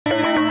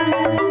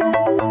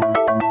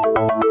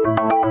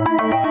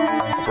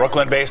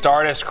Brooklyn-based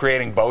artist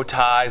creating bow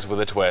ties with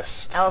a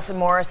twist. Allison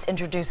Morris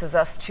introduces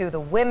us to the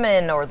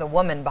women or the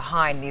woman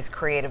behind these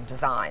creative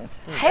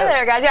designs. Hey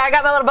there, guys. Yeah, I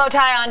got my little bow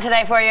tie on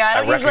today for you.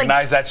 I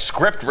recognize that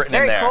script written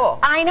in there. Very cool.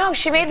 I know.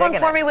 She made one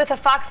for me with a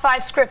Fox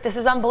 5 script. This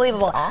is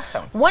unbelievable. That's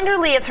awesome.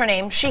 Wonderly is her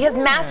name. She has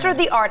mastered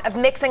the art of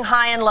mixing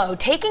high and low,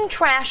 taking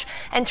trash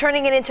and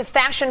turning it into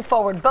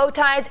fashion-forward bow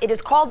ties. It is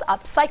called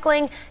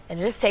upcycling, and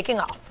it is taking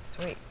off.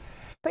 Sweet.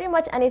 Pretty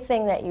much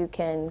anything that you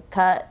can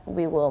cut,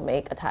 we will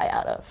make a tie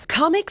out of.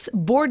 Comics,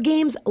 board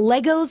games,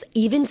 Legos,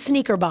 even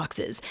sneaker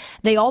boxes.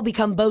 They all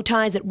become bow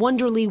ties at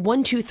Wonderly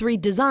 123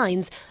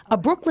 Designs, a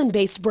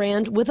Brooklyn-based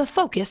brand with a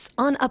focus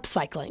on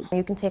upcycling.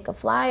 You can take a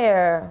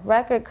flyer,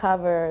 record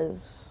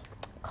covers,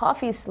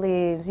 coffee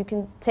sleeves. You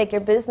can take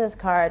your business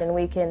card and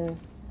we can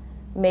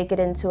make it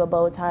into a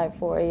bow tie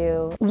for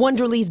you.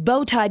 Wonderly's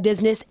bow tie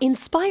business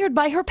inspired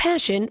by her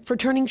passion for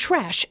turning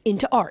trash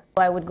into art.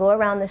 I would go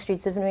around the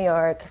streets of New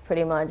York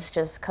pretty much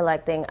just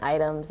collecting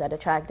items that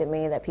attracted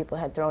me, that people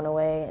had thrown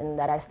away and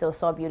that I still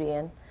saw beauty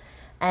in.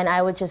 And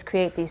I would just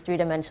create these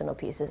three-dimensional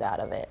pieces out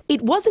of it.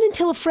 It wasn't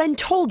until a friend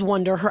told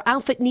Wonder her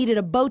outfit needed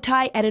a bow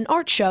tie at an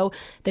art show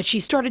that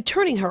she started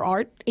turning her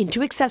art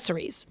into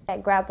accessories. I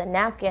grabbed a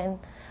napkin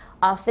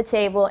off the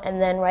table, and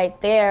then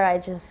right there I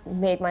just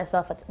made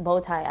myself a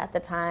bow tie at the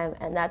time,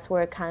 and that's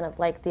where kind of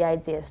like the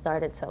idea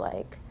started to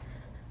like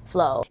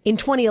flow. In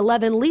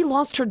 2011, Lee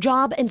lost her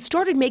job and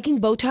started making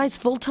bow ties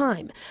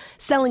full-time,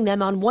 selling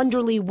them on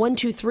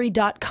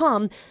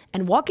Wonderly123.com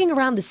and walking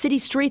around the city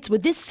streets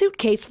with this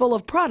suitcase full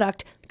of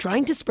product,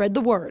 trying to spread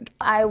the word.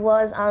 I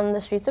was on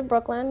the streets of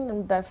Brooklyn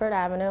and Bedford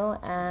Avenue,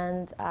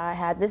 and I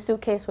had this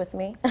suitcase with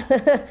me.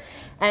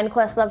 And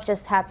Questlove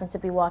just happened to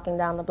be walking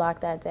down the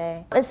block that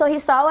day. And so he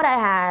saw what I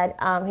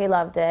had, he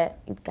loved it.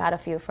 He got a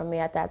few from me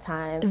at that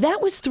time.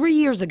 That was 3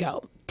 years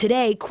ago.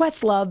 Today,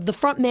 Questlove, the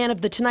frontman of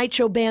the Tonight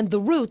Show band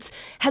The Roots,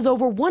 has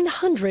over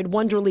 100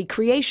 Wonderly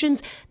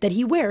creations that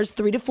he wears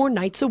 3 to 4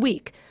 nights a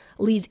week.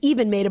 Lee's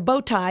even made a bow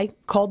tie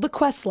called the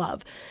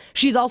Questlove.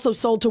 She's also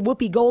sold to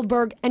Whoopi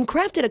Goldberg and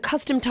crafted a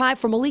custom tie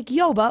for Malik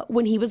Yoba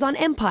when he was on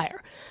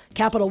Empire.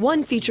 Capital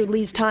One featured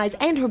Lee's ties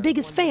and her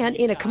biggest fan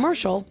in a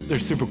commercial. They're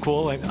super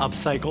cool and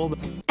upcycled.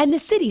 And the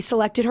city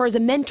selected her as a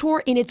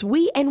mentor in its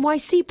We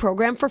NYC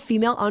program for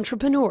female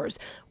entrepreneurs,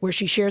 where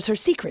she shares her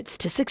secrets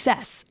to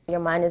success. Your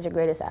mind is your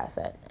greatest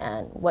asset,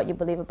 and what you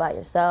believe about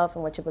yourself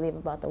and what you believe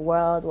about the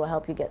world will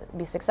help you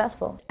be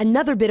successful.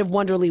 Another bit of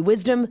Wonderly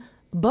wisdom: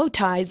 bow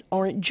ties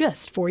aren't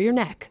just for your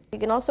neck. You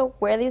can also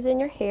wear these in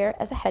your hair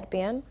as a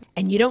headband.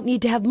 And you don't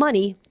need to have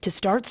money to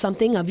start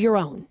something of your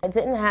own. I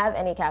didn't have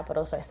any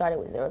capital, so I started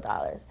with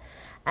 $0.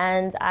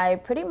 And I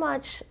pretty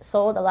much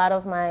sold a lot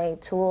of my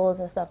tools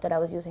and stuff that I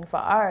was using for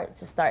art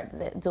to start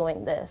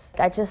doing this.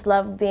 I just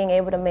love being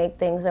able to make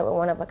things that were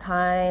one of a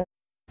kind.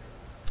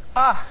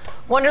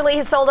 Wonderly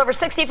has sold over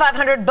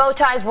 6,500 bow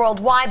ties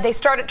worldwide. They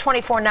start at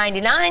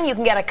 $24.99. You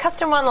can get a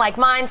custom one like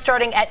mine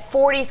starting at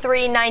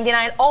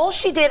 $43.99. All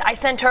she did, I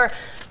sent her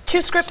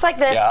 2 scripts like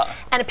this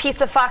and a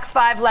piece of Fox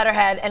 5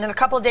 letterhead. And in a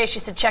couple of days, she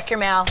said, check your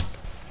mail.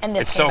 And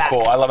this It's came so back.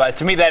 cool. I love it.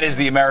 To me, that is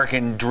the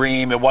American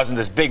dream. It wasn't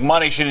this big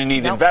money. She didn't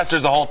need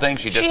investors, the whole thing.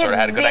 She just sort of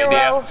had a good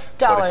idea,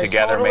 put it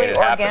together, totally made it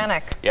happen.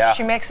 organic. Yeah.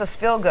 She makes us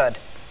feel good.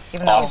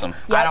 Even Awesome.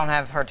 though I don't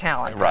have her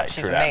talent. Right, She's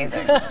true that.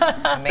 amazing.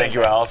 Amazing. Thank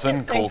you,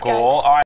 Allison. Cool, Thanks, cool. guys. All right.